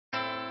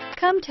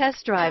Come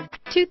test drive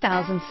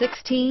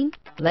 2016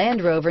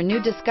 Land Rover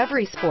New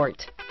Discovery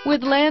Sport.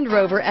 With Land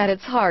Rover at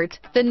its heart,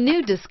 the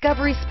new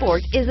Discovery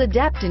Sport is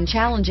adept in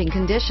challenging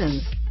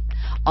conditions.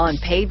 On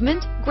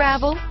pavement,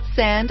 gravel,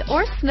 sand,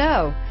 or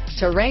snow,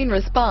 terrain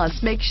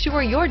response makes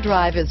sure your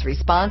drive is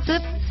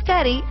responsive,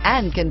 steady,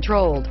 and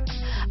controlled.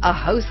 A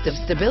host of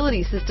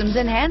stability systems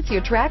enhance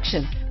your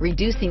traction,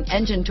 reducing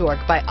engine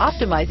torque by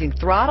optimizing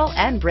throttle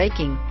and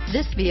braking.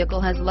 This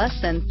vehicle has less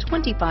than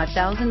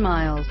 25,000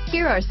 miles.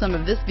 Here are some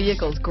of this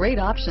vehicle's great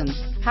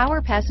options: power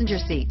passenger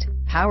seat,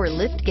 power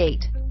lift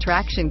gate,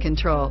 traction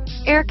control,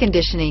 air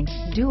conditioning,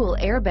 dual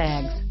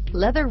airbags,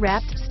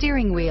 leather-wrapped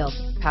steering wheel,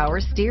 power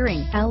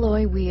steering,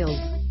 alloy wheels,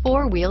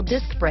 four-wheel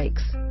disc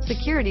brakes,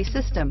 security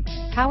system,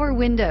 power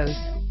windows,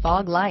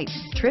 fog lights,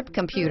 trip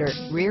computer,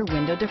 rear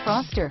window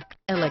defroster,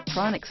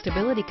 electronic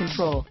stability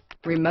control,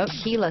 remote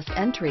keyless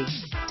entry,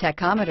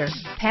 tachometer,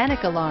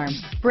 panic alarm,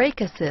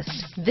 brake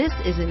assist. This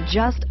isn't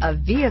just a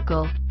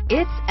vehicle,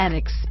 it's an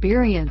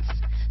experience.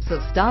 So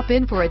stop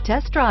in for a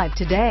test drive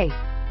today.